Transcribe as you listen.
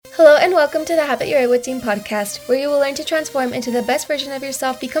Hello and welcome to the Habit Your Way with Team podcast, where you will learn to transform into the best version of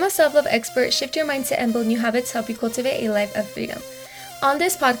yourself, become a self-love expert, shift your mindset, and build new habits to help you cultivate a life of freedom. On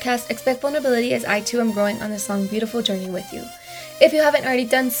this podcast, expect vulnerability as I too am growing on this long, beautiful journey with you. If you haven't already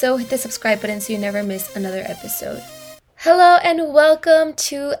done so, hit the subscribe button so you never miss another episode. Hello and welcome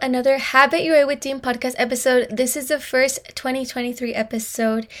to another Habit Your Way with Team podcast episode. This is the first 2023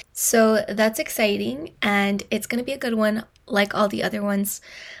 episode, so that's exciting and it's going to be a good one like all the other ones.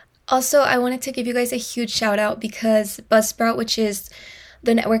 Also, I wanted to give you guys a huge shout out because Buzzsprout, which is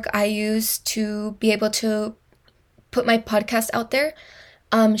the network I use to be able to put my podcast out there,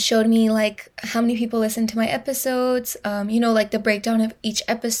 showed me like how many people listen to my episodes, like the breakdown of each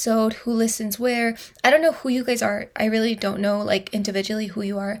episode, who listens where. I don't know who you guys are. I really don't know like individually who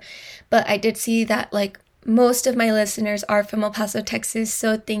you are, but I did see that like most of my listeners are from El Paso, Texas.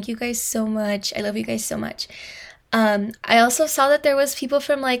 So thank you guys so much. I love you guys so much. I also saw that there was people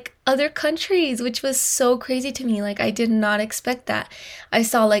from like other countries, which was so crazy to me. Like I did not expect that. I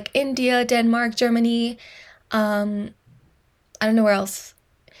saw like India, Denmark, Germany, I don't know where else.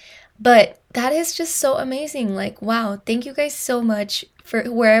 But that is just so amazing. Like, wow, thank you guys so much for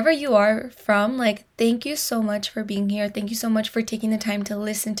wherever you are from. Like, thank you so much for being here. Thank you so much for taking the time to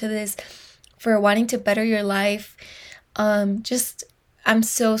listen to this, for wanting to better your life. I'm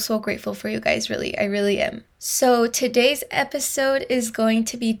so grateful for you guys, really. I really am. So today's episode is going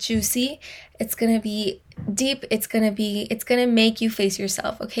to be juicy. It's going to be deep. It's going to make you face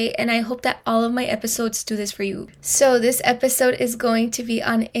yourself, okay? And I hope that all of my episodes do this for you. So this episode is going to be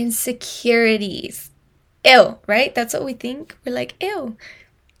on insecurities. Ew, right? That's what we think. We're like, ew.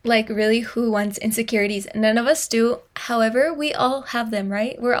 Like, really, who wants insecurities? None of us do. However, we all have them,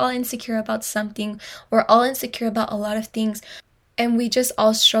 right? We're all insecure about something. We're all insecure about a lot of things. And we just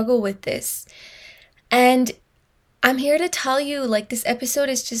all struggle with this. And I'm here to tell you, like, this episode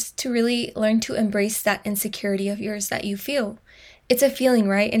is just to really learn to embrace that insecurity of yours that you feel. It's a feeling,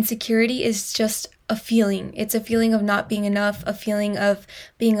 right? Insecurity is just a feeling. It's a feeling of not being enough, a feeling of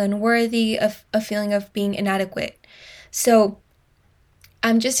being unworthy, a feeling of being inadequate. So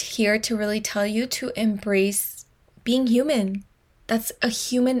I'm just here to really tell you to embrace being human. That's a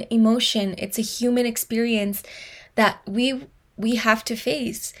human emotion. It's a human experience that we have to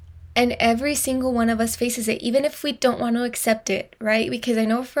face. And every single one of us faces it, even if we don't want to accept it, right? Because I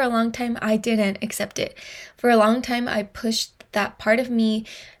know for a long time I didn't accept it. For a long time I pushed that part of me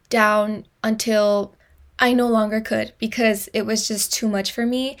down until I no longer could, because it was just too much for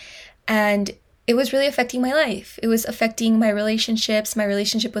me and it was really affecting my life. It was affecting my relationships, my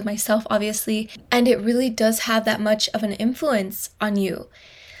relationship with myself, obviously, and it really does have that much of an influence on you.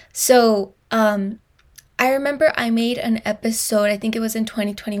 So, I remember I made an episode, I think it was in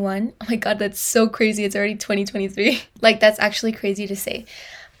 2021. Oh my God, that's so crazy. It's already 2023. Like, that's actually crazy to say.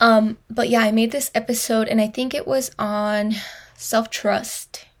 But yeah, I made this episode and I think it was on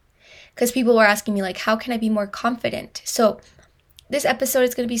self-trust, because people were asking me like, how can I be more confident? So this episode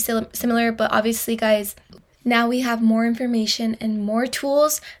is going to be similar, but obviously guys, now we have more information and more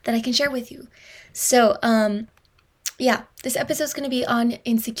tools that I can share with you. So, yeah, this episode is going to be on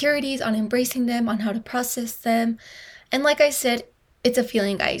insecurities, on embracing them, on how to process them. And like I said, it's a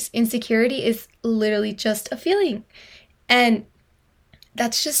feeling, guys. Insecurity is literally just a feeling. And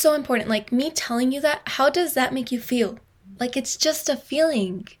that's just so important. Like, me telling you that, how does that make you feel? Like, it's just a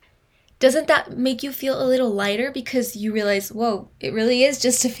feeling. Doesn't that make you feel a little lighter because you realize, whoa, it really is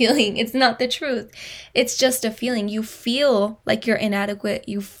just a feeling. It's not the truth. It's just a feeling. You feel like you're inadequate.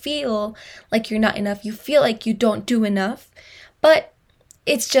 You feel like you're not enough. You feel like you don't do enough. But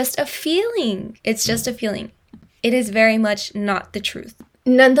it's just a feeling. It's just a feeling. It is very much not the truth.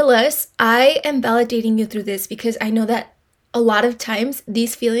 Nonetheless, I am validating you through this because I know that a lot of times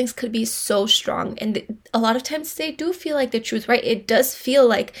these feelings could be so strong, and a lot of times they do feel like the truth, right? It does feel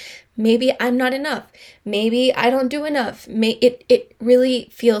like maybe I'm not enough. Maybe I don't do enough. It really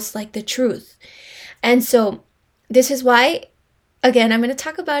feels like the truth. And so this is why, again, I'm going to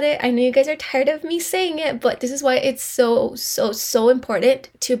talk about it. I know you guys are tired of me saying it, but this is why it's so important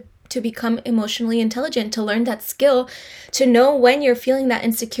to become emotionally intelligent, to learn that skill, to know when you're feeling that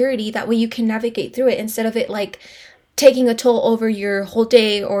insecurity. That way you can navigate through it instead of it like taking a toll over your whole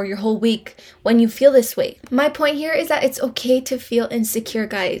day or your whole week when you feel this way. My point here is that it's okay to feel insecure,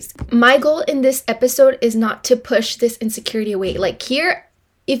 guys. My goal in this episode is not to push this insecurity away. Like, here,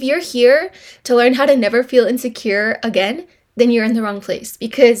 if you're here to learn how to never feel insecure again, then you're in the wrong place,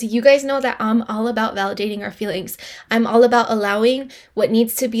 because you guys know that I'm all about validating our feelings. I'm all about allowing what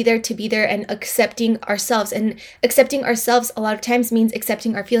needs to be there and accepting ourselves. And accepting ourselves a lot of times means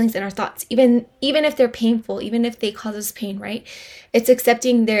accepting our feelings and our thoughts, even if they're painful, even if they cause us pain, right? It's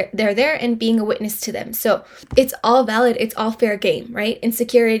accepting they're there and being a witness to them. So it's all valid. It's all fair game, right?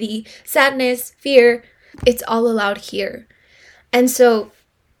 Insecurity, sadness, fear, it's all allowed here. And so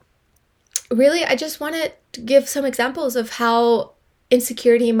really, I just want to give some examples of how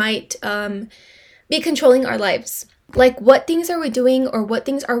insecurity might be controlling our lives. Like, what things are we doing or what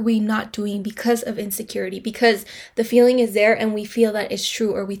things are we not doing because of insecurity? Because the feeling is there and we feel that it's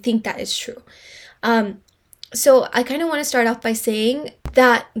true, or we think that it's true. So I kind of want to start off by saying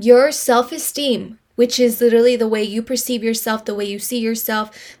that your self-esteem, which is literally the way you perceive yourself, the way you see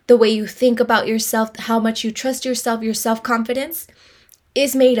yourself, the way you think about yourself, how much you trust yourself, your self-confidence,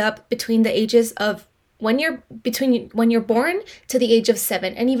 is made up between the ages of when you're born to the age of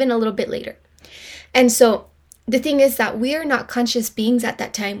 7, and even a little bit later. And so the thing is that we are not conscious beings at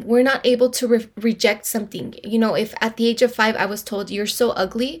that time. We're not able to reject something. You know, if at the age of 5 I was told you're so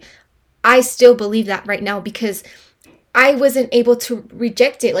ugly, I still believe that right now, because I wasn't able to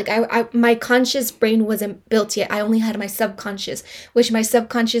reject it. Like my conscious brain wasn't built yet. I only had my subconscious, which my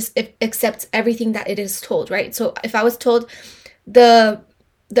subconscious accepts everything that it is told, right? So if I was told the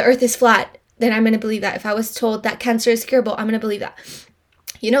earth is flat, then I'm going to believe that. If I was told that cancer is curable, I'm going to believe that.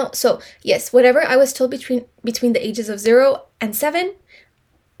 You know, so yes, whatever I was told between the ages of 0 and 7,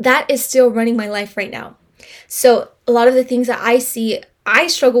 that is still running my life right now. So a lot of the things that I see, I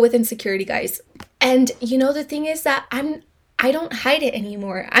struggle with insecurity, guys. And you know, the thing is that I don't hide it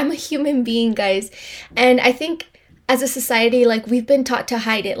anymore. I'm a human being, guys. And I think as a society, like, we've been taught to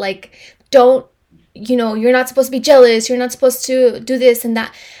hide it. Like, don't, you know, you're not supposed to be jealous. You're not supposed to do this and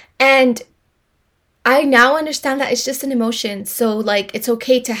that. And I now understand that it's just an emotion. So like, it's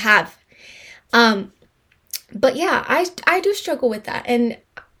okay to have. But yeah, I do struggle with that. And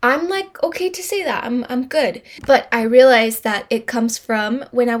I'm like, okay to say that. I'm good. But I realized that it comes from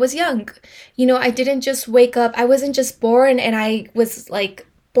when I was young. You know, I didn't just wake up. I wasn't just born and I was like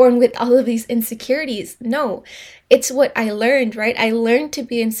born with all of these insecurities. No, it's what I learned, right? I learned to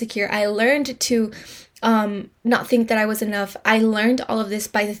be insecure. I learned to not think that I was enough. I learned all of this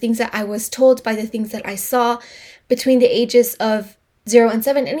by the things that I was told, by the things that I saw between the ages of 0 and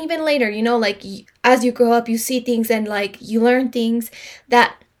 7, and even later. You know, like, as you grow up, you see things and like you learn things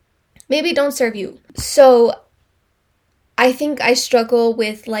that maybe don't serve you. So I think I struggle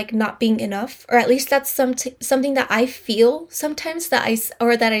with like not being enough, or at least that's something that I feel sometimes that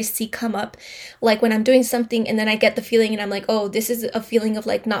I see come up, like when I'm doing something and then I get the feeling and I'm like, oh, this is a feeling of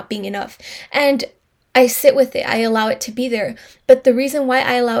like not being enough. And I sit with it. I allow it to be there. But the reason why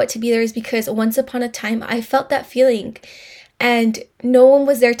I allow it to be there is because once upon a time I felt that feeling and no one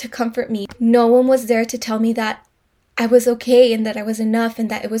was there to comfort me. No one was there to tell me that I was okay and that I was enough and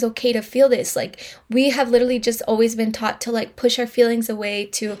that it was okay to feel this. Like, we have literally just always been taught to like push our feelings away,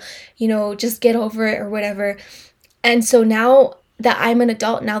 to, you know, just get over it or whatever. And so now that I'm an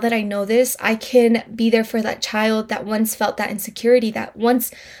adult, now that I know this, I can be there for that child that once felt that insecurity, that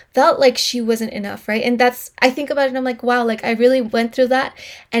once felt like she wasn't enough, right? And that's, I think about it and I'm like, wow, like I really went through that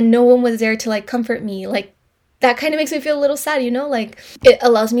and no one was there to like comfort me. Like, that kind of makes me feel a little sad, you know? Like, it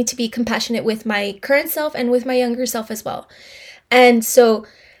allows me to be compassionate with my current self and with my younger self as well. And so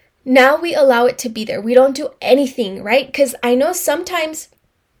now we allow it to be there. We don't do anything, right? Because I know sometimes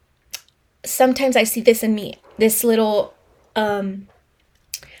I see this in me, this little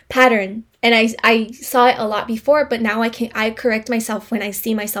pattern, and I saw it a lot before, but now I correct myself when I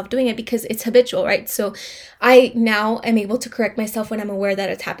see myself doing it because it's habitual, right? So I now am able to correct myself when I'm aware that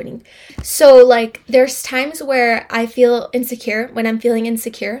it's happening. So like, there's times where I feel insecure, when I'm feeling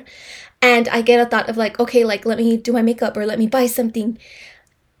insecure, and I get a thought of like, okay, like, let me do my makeup, or let me buy something,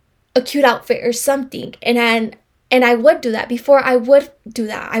 a cute outfit or something. And I would do that. Before I would do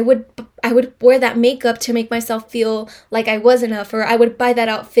that, I would wear that makeup to make myself feel like I was enough, or I would buy that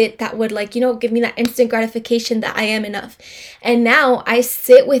outfit that would, like, you know, give me that instant gratification that I am enough. And now I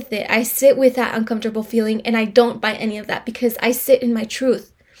sit with it. I sit with that uncomfortable feeling and I don't buy any of that, because I sit in my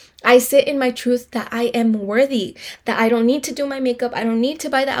truth. I sit in my truth that I am worthy, that I don't need to do my makeup, I don't need to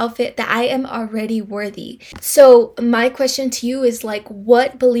buy the outfit, that I am already worthy. So my question to you is like,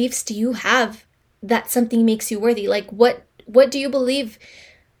 what beliefs do you have that something makes you worthy? Like, what do you believe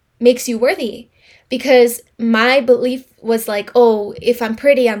makes you worthy? Because my belief was like, oh, if I'm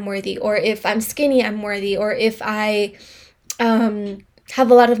pretty, I'm worthy, or if I'm skinny, I'm worthy, or if I have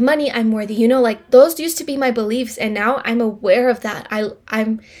a lot of money, I'm worthy. You know, like, those used to be my beliefs, and now I'm aware of that.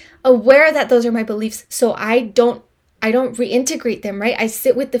 I'm aware that those are my beliefs, so I don't I don't reintegrate them, right? I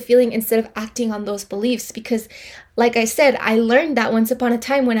sit with the feeling instead of acting on those beliefs because, like I said, I learned that once upon a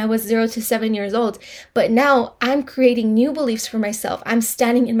time when I was 0 to 7 years old. But now I'm creating new beliefs for myself. I'm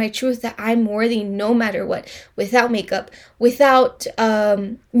standing in my truth that I'm worthy no matter what, without makeup, without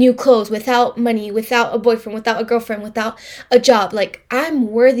new clothes, without money, without a boyfriend, without a girlfriend, without a job. Like, I'm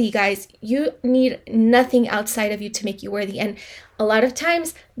worthy, guys. You need nothing outside of you to make you worthy. And a lot of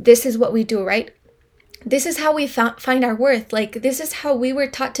times, this is what we do, right? This is how we find our worth. Like, this is how we were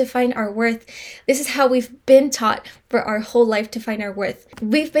taught to find our worth. This is how we've been taught for our whole life to find our worth.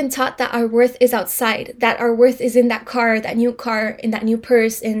 We've been taught that our worth is outside, that our worth is in that car, in that new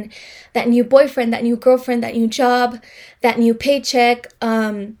purse, in that new boyfriend, that new girlfriend, that new job, that new paycheck,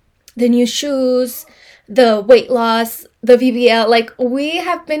 the new shoes, the weight loss, the BBL. Like, we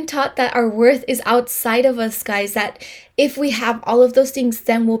have been taught that our worth is outside of us, guys, that if we have all of those things,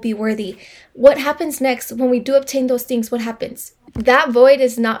 then we'll be worthy. What happens next when we do obtain those things? What happens? That void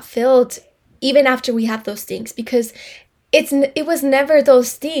is not filled even after we have those things, because it was never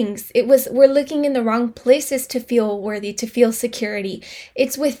those things. We're looking in the wrong places to feel worthy, to feel security.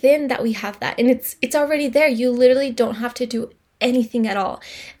 It's within that we have that, and it's already there. You literally don't have to do anything at all.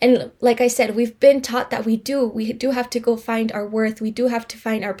 And like I said, we've been taught that we do have to go find our worth. We do have to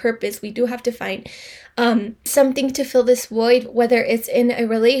find our purpose. We do have to find something to fill this void, whether it's in a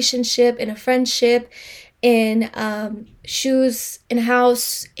relationship, in a friendship, in shoes, in a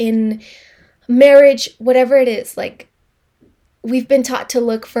house, in marriage, whatever it is. Like, we've been taught to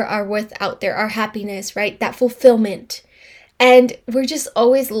look for our worth out there, our happiness, right? That fulfillment. And we're just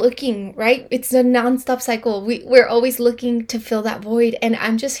always looking, right? It's a nonstop cycle. We're always looking to fill that void. And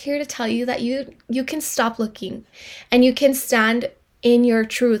I'm just here to tell you that you can stop looking and you can stand in your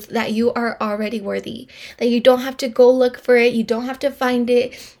truth, that you are already worthy, that you don't have to go look for it. You don't have to find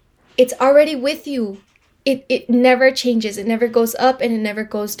it. It's already with you. It never changes. It never goes up and it never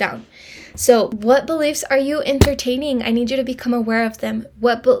goes down. So what beliefs are you entertaining? I need you to become aware of them.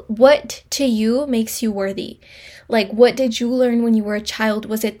 What to you makes you worthy? Like, what did you learn when you were a child?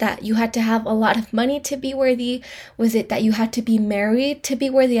 Was it that you had to have a lot of money to be worthy? Was it that you had to be married to be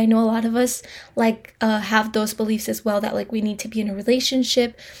worthy? I know a lot of us have those beliefs as well, that like we need to be in a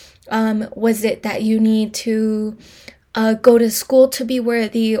relationship. Was it that you need to go to school to be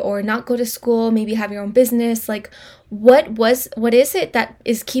worthy, or not go to school, maybe have your own business? Like, what is it that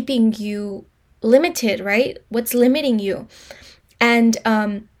is keeping you limited, right? What's limiting you? And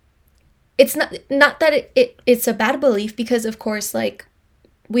it's not that it's a bad belief, because of course, like,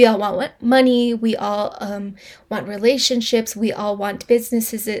 we all want money, we all want relationships, we all want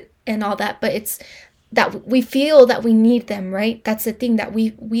businesses and all that, but it's that we feel that we need them, right? That's the thing, that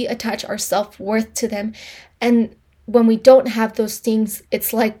we attach our self-worth to them. And when we don't have those things,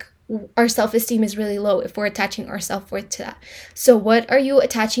 it's like our self-esteem is really low if we're attaching our self-worth to that. So what are you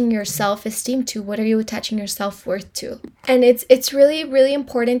attaching your self-esteem to? What are you attaching your self-worth to? And it's really, really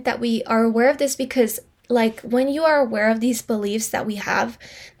important that we are aware of this, because like, when you are aware of these beliefs that we have,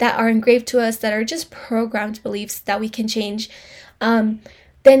 that are engraved to us, that are just programmed beliefs that we can change,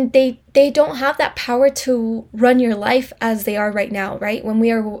 then they don't have that power to run your life as they are right now, right? When we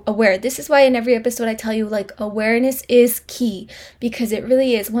are aware. This is why in every episode I tell you, like, awareness is key, because it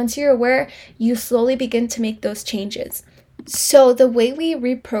really is. Once you're aware, you slowly begin to make those changes. So the way we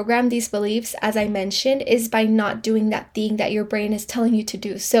reprogram these beliefs, as I mentioned, is by not doing that thing that your brain is telling you to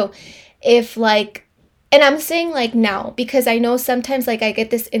do. So if like, and I'm saying like now, because I know sometimes like I get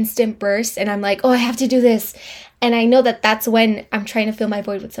this instant burst and I'm like, oh, I have to do this. And I know that that's when I'm trying to fill my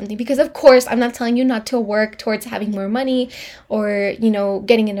void with something, because of course I'm not telling you not to work towards having more money or,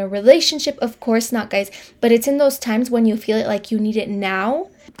 getting in a relationship. Of course not, guys. But it's in those times when you feel it like you need it now,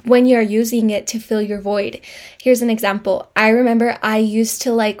 when you're using it to fill your void. Here's an example. I remember I used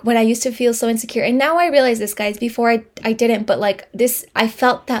to feel so insecure, and now I realize this, guys. Before I didn't, but like this, I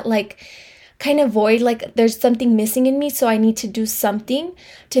felt that like kind of void, like there's something missing in me, so I need to do something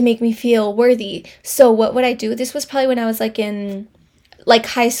to make me feel worthy. So what would I do? This was probably when I was like in like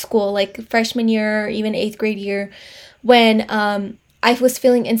high school, like freshman year or even 8th grade year, when I was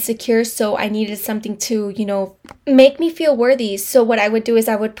feeling insecure, so I needed something to, make me feel worthy. So what I would do is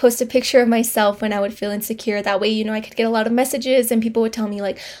I would post a picture of myself when I would feel insecure. That way, I could get a lot of messages and people would tell me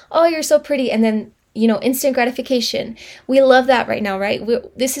like, oh, you're so pretty. And then instant gratification. We love that right now, right?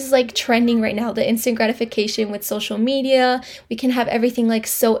 This is like trending right now, the instant gratification with social media. We can have everything like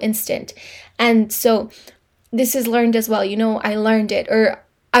so instant. And so this is learned as well. I learned it. Or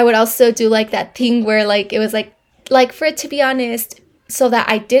I would also do like that thing where like, it was like for it to be honest, so that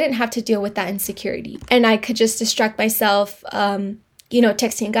I didn't have to deal with that insecurity. And I could just distract myself,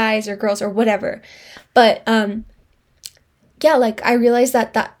 texting guys or girls or whatever. But, yeah, like I realized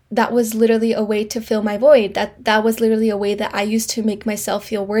that was literally a way to fill my void. That was literally a way that I used to make myself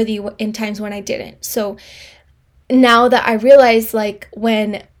feel worthy in times when I didn't. So now that I realize, like,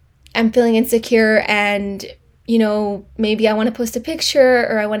 when I'm feeling insecure and, you know, maybe I want to post a picture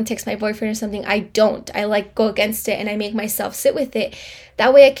or I want to text my boyfriend or something, I don't. I like go against it and I make myself sit with it.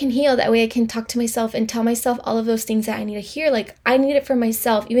 That way I can heal. That way I can talk to myself and tell myself all of those things that I need to hear. Like, I need it for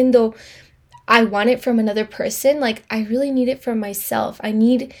myself, even though I want it from another person. Like, I really need it from myself. I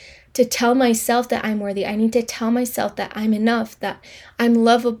need to tell myself that I'm worthy. I need to tell myself that I'm enough, that I'm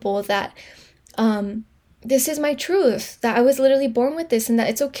lovable, that this is my truth, that I was literally born with this, and that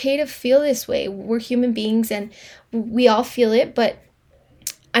it's okay to feel this way. We're human beings and we all feel it, but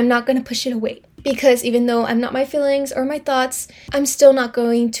I'm not going to push it away, because even though I'm not my feelings or my thoughts, I'm still not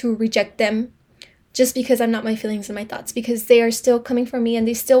going to reject them just because I'm not my feelings and my thoughts, because they are still coming from me and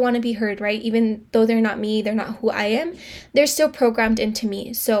they still want to be heard, right? Even though they're not me, they're not who I am, they're still programmed into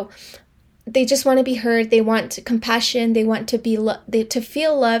me. So they just want to be heard. They want compassion. They want to be to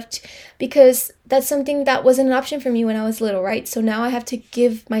feel loved, because that's something that wasn't an option for me when I was little, right? So now I have to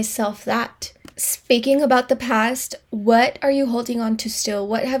give myself that. Speaking about the past, what are you holding on to still?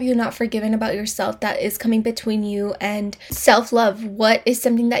 What have you not forgiven about yourself that is coming between you and self-love? What is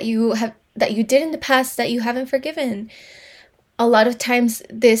something that you did in the past that you haven't forgiven? A lot of times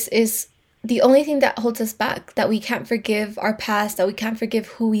this is the only thing that holds us back, that we can't forgive our past, that we can't forgive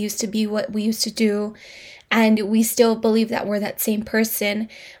who we used to be, what we used to do, and we still believe that we're that same person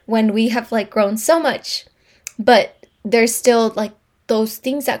when we have like grown so much. But there's still like those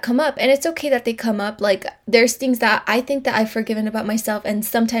things that come up, and it's okay that they come up. Like, there's things that I think that I've forgiven about myself, and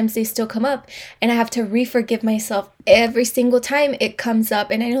sometimes they still come up, and I have to re-forgive myself every single time it comes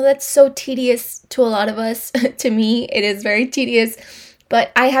up. And I know that's so tedious to a lot of us. To me, it is very tedious.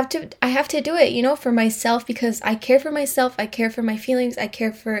 But I have to do it, you know, for myself, because I care for myself, I care for my feelings, I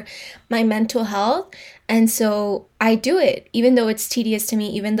care for my mental health. And so I do it, even though it's tedious to me,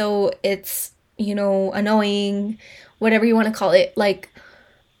 even though it's, you know, annoying, whatever you want to call it. Like,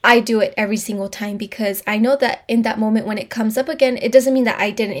 I do it every single time, because I know that in that moment when it comes up again, it doesn't mean that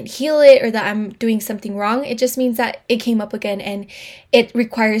I didn't heal it or that I'm doing something wrong. It just means that it came up again and it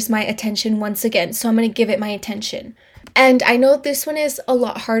requires my attention once again. So I'm going to give it my attention. And I know this one is a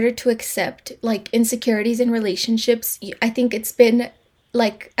lot harder to accept, like insecurities in relationships. I think it's been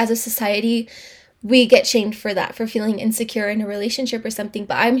like, as a society, we get shamed for that, for feeling insecure in a relationship or something.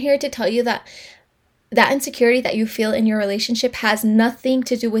 But I'm here to tell you that that insecurity that you feel in your relationship has nothing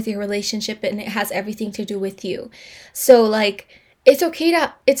to do with your relationship, and it has everything to do with you. So like, it's okay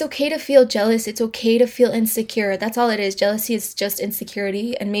to feel jealous. It's okay to feel insecure. That's all it is. Jealousy is just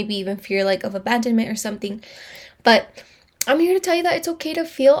insecurity, and maybe even fear like of abandonment or something. But I'm here to tell you that it's okay to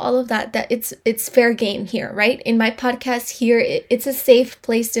feel all of that, that it's fair game here, right? In my podcast here, it's a safe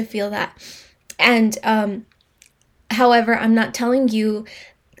place to feel that. And however, I'm not telling you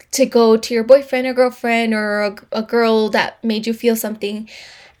to go to your boyfriend or girlfriend or a girl that made you feel something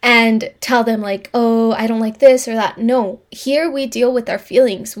and tell them like, oh, I don't like this or that. No, here we deal with our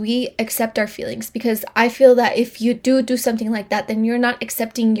feelings. We accept our feelings, because I feel that if you do something like that, then you're not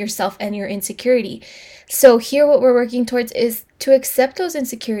accepting yourself and your insecurity. So here what we're working towards is to accept those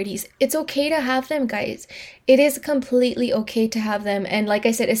insecurities. It's okay to have them, guys. It is completely okay to have them. And like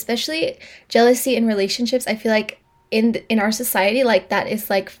I said, especially jealousy in relationships, I feel like in our society, like, that is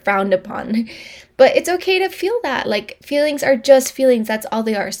like frowned upon. But it's okay to feel that. Like, feelings are just feelings. That's all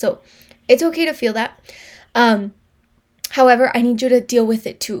they are. So it's okay to feel that. However, I need you to deal with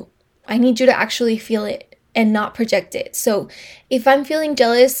it too. I need you to actually feel it and not project it. So if I'm feeling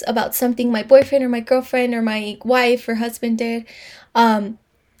jealous about something my boyfriend or my girlfriend or my wife or husband did,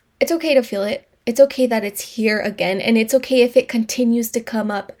 it's okay to feel it. It's okay that it's here again. And it's okay if it continues to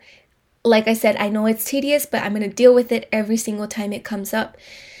come up. Like I said, I know it's tedious, but I'm going to deal with it every single time it comes up.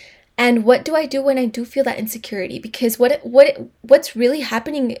 And what do I do when I do feel that insecurity? Because what's really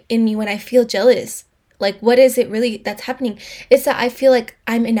happening in me when I feel jealous? Like, what is it really that's happening? It's that I feel like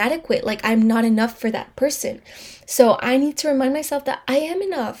I'm inadequate, like I'm not enough for that person. So I need to remind myself that I am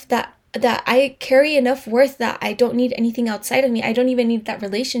enough, that I carry enough worth, that I don't need anything outside of me. I don't even need that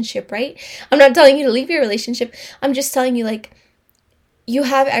relationship, right? I'm not telling you to leave your relationship. I'm just telling you, like, you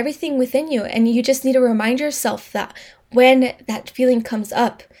have everything within you, and you just need to remind yourself that when that feeling comes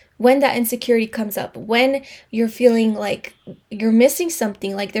up, when that insecurity comes up, when you're feeling like you're missing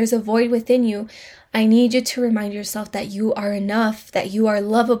something, like there's a void within you, I need you to remind yourself that you are enough, that you are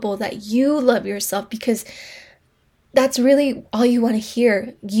lovable, that you love yourself, because that's really all you want to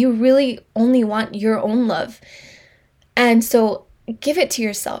hear. You really only want your own love. And so give it to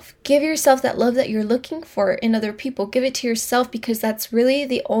yourself. Give yourself that love that you're looking for in other people. Give it to yourself, because that's really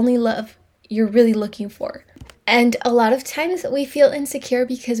the only love you're really looking for. And a lot of times we feel insecure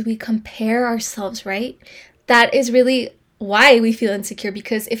because we compare ourselves, right? That is really why we feel insecure,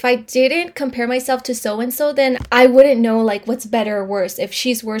 because if I didn't compare myself to so and so, then I wouldn't know like what's better or worse, if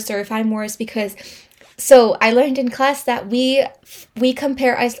she's worse or if I'm worse. Because so I learned in class that we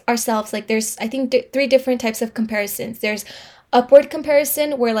compare ourselves, like there's, I think, three different types of comparisons. There's upward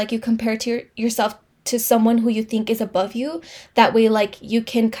comparison, where like you compare to yourself to someone who you think is above you. That way, like, you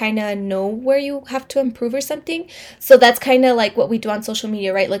can kind of know where you have to improve or something. So that's kind of like what we do on social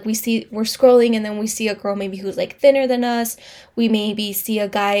media, right? Like we're scrolling, and then we see a girl maybe who's like thinner than us. We maybe see a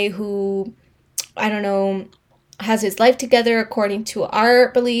guy who, I don't know, has his life together according to our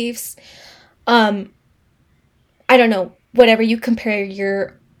beliefs. I don't know, whatever you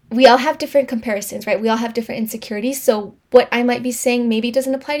compare we all have different comparisons, right? We all have different insecurities. So what I might be saying maybe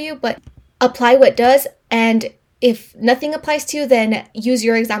doesn't apply to you, but apply what does. And if nothing applies to you, then use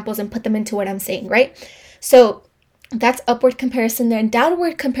your examples and put them into what I'm saying, right? So that's upward comparison. Then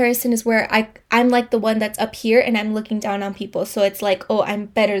downward comparison is where I'm like the one that's up here and I'm looking down on people. So it's like, oh, I'm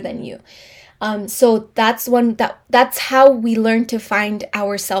better than you. So that's how we learn to find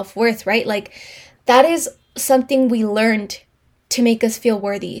our self-worth, right? Like that is something we learned to make us feel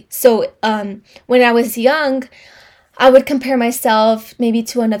worthy. So when I was young, I would compare myself maybe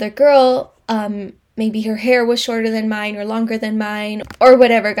to another girl. Maybe her hair was shorter than mine or longer than mine or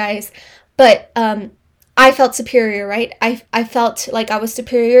whatever, guys. But I felt superior, right? I felt like I was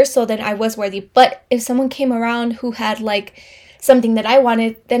superior, so then I was worthy. But if someone came around who had like something that I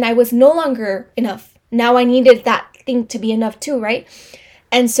wanted, then I was no longer enough. Now I needed that thing to be enough too, right?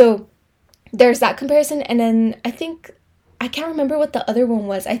 And so there's that comparison. And then I can't remember what the other one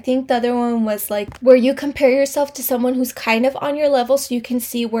was. I think the other one was like where you compare yourself to someone who's kind of on your level so you can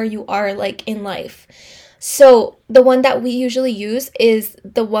see where you are like in life. So the one that we usually use is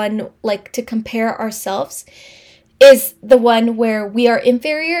the one like to compare ourselves, is the one where we are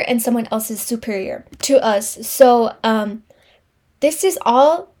inferior and someone else is superior to us. So this is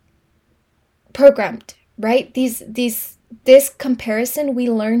all programmed, right? This comparison, we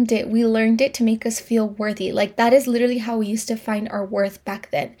learned it to make us feel worthy. Like that is literally how we used to find our worth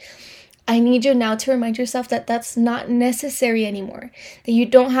back then. I need you now to remind yourself that that's not necessary anymore. That you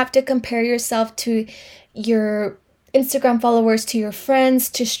don't have to compare yourself to your Instagram followers, to your friends,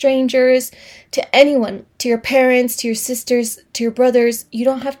 to strangers, to anyone, to your parents, to your sisters, to your brothers. You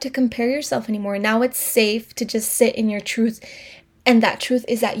don't have to compare yourself anymore. Now it's safe to just sit in your truth. And that truth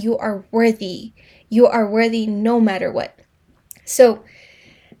is that you are worthy. You are worthy no matter what. So,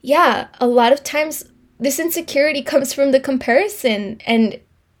 yeah, a lot of times this insecurity comes from the comparison, and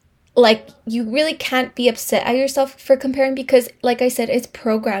like you really can't be upset at yourself for comparing, because like I said, it's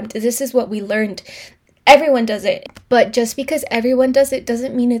programmed. This is what we learned. Everyone does it, but just because everyone does it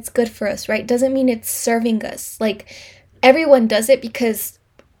doesn't mean it's good for us, right? Doesn't mean it's serving us. Like everyone does it because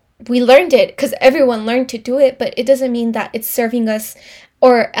we learned it, because everyone learned to do it, but it doesn't mean that it's serving us,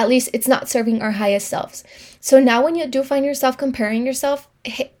 or at least it's not serving our highest selves. So now when you do find yourself comparing yourself,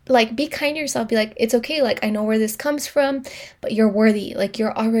 like be kind to yourself. Be like, it's okay. Like I know where this comes from, but you're worthy. Like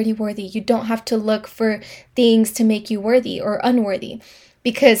you're already worthy. You don't have to look for things to make you worthy or unworthy,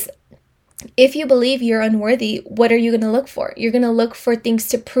 because if you believe you're unworthy, what are you going to look for? You're going to look for things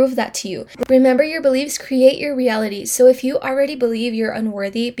to prove that to you. Remember, your beliefs create your reality. So if you already believe you're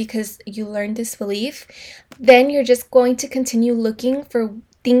unworthy because you learned this belief, then you're just going to continue looking for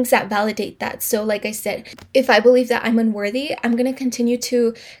things that validate that. So like I said, if I believe that I'm unworthy, I'm going to continue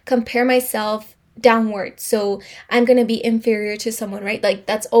to compare myself downward. So I'm going to be inferior to someone, right? Like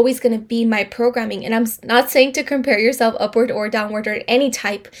that's always going to be my programming. And I'm not saying to compare yourself upward or downward or any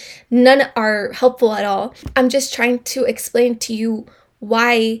type. None are helpful at all. I'm just trying to explain to you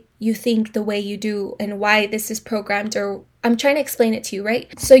why you think the way you do and why this is programmed, or I'm trying to explain it to you,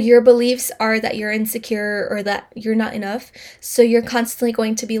 right? So your beliefs are that you're insecure or that you're not enough. So you're constantly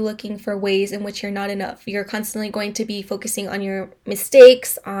going to be looking for ways in which you're not enough. You're constantly going to be focusing on your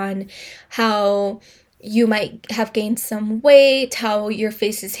mistakes, on how you might have gained some weight, how your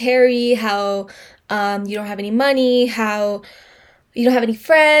face is hairy, how you don't have any money, how you don't have any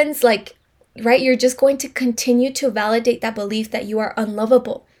friends, like, right? You're just going to continue to validate that belief that you are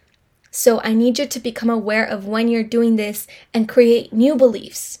unlovable. So I need you to become aware of when you're doing this and create new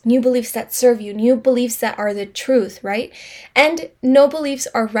beliefs that serve you, new beliefs that are the truth, right? And no beliefs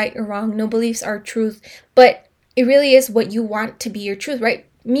are right or wrong. No beliefs are truth, but it really is what you want to be your truth, right?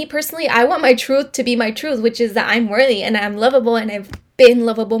 Me personally, I want my truth to be my truth, which is that I'm worthy and I'm lovable and I've been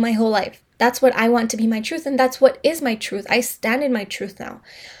lovable my whole life. That's what I want to be my truth, and that's what is my truth. I stand in my truth now.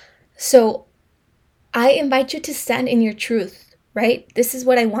 So I invite you to stand in your truth, right? This is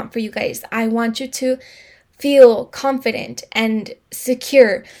what I want for you guys. I want you to feel confident and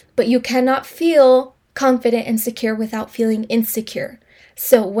secure, but you cannot feel confident and secure without feeling insecure.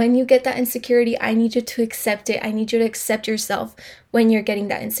 So when you get that insecurity, I need you to accept it. I need you to accept yourself when you're getting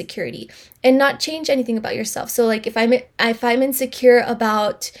that insecurity and not change anything about yourself. So like if I'm insecure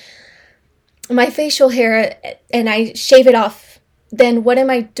about my facial hair and I shave it off, then what am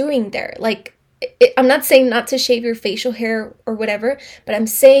I doing there? Like, I'm not saying not to shave your facial hair or whatever, but I'm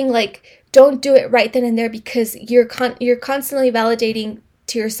saying like, don't do it right then and there, because you're constantly validating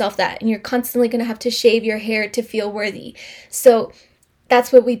to yourself that, and you're constantly going to have to shave your hair to feel worthy. So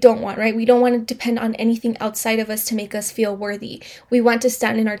that's what we don't want, right? We don't want to depend on anything outside of us to make us feel worthy. We want to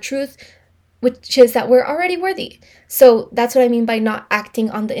stand in our truth, which is that we're already worthy. So that's what I mean by not acting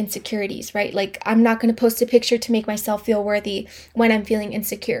on the insecurities, right? Like, I'm not going to post a picture to make myself feel worthy when I'm feeling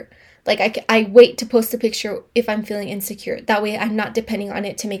insecure. Like, I wait to post a picture if I'm feeling insecure. That way I'm not depending on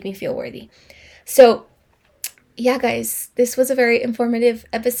it to make me feel worthy. So yeah, guys, this was a very informative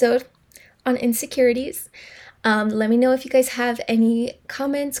episode on insecurities. Let me know if you guys have any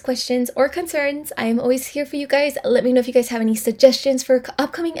comments, questions, or concerns. I am always here for you guys. Let me know if you guys have any suggestions for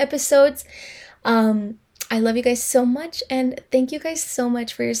upcoming episodes. I love you guys so much, and thank you guys so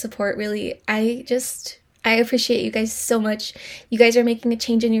much for your support. Really, I appreciate you guys so much. You guys are making a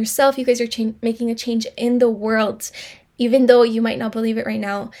change in yourself. You guys are making a change in the world. Even though you might not believe it right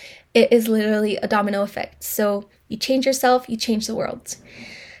now, it is literally a domino effect. So you change yourself, you change the world.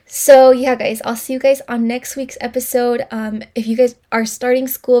 So yeah, guys, I'll see you guys on next week's episode. If you guys are starting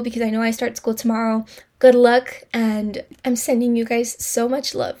school, because I know I start school tomorrow, good luck, and I'm sending you guys so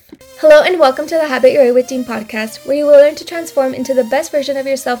much love. Hello and welcome to the Habit Your Way with Dean podcast, where you will learn to transform into the best version of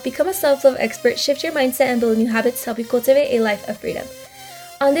yourself, become a self-love expert, shift your mindset, and build new habits to help you cultivate a life of freedom.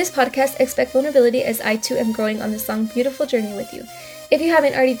 On this podcast, expect vulnerability, as I too am growing on this long, beautiful journey with you. If you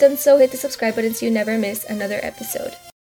haven't already done so, hit the subscribe button so you never miss another episode.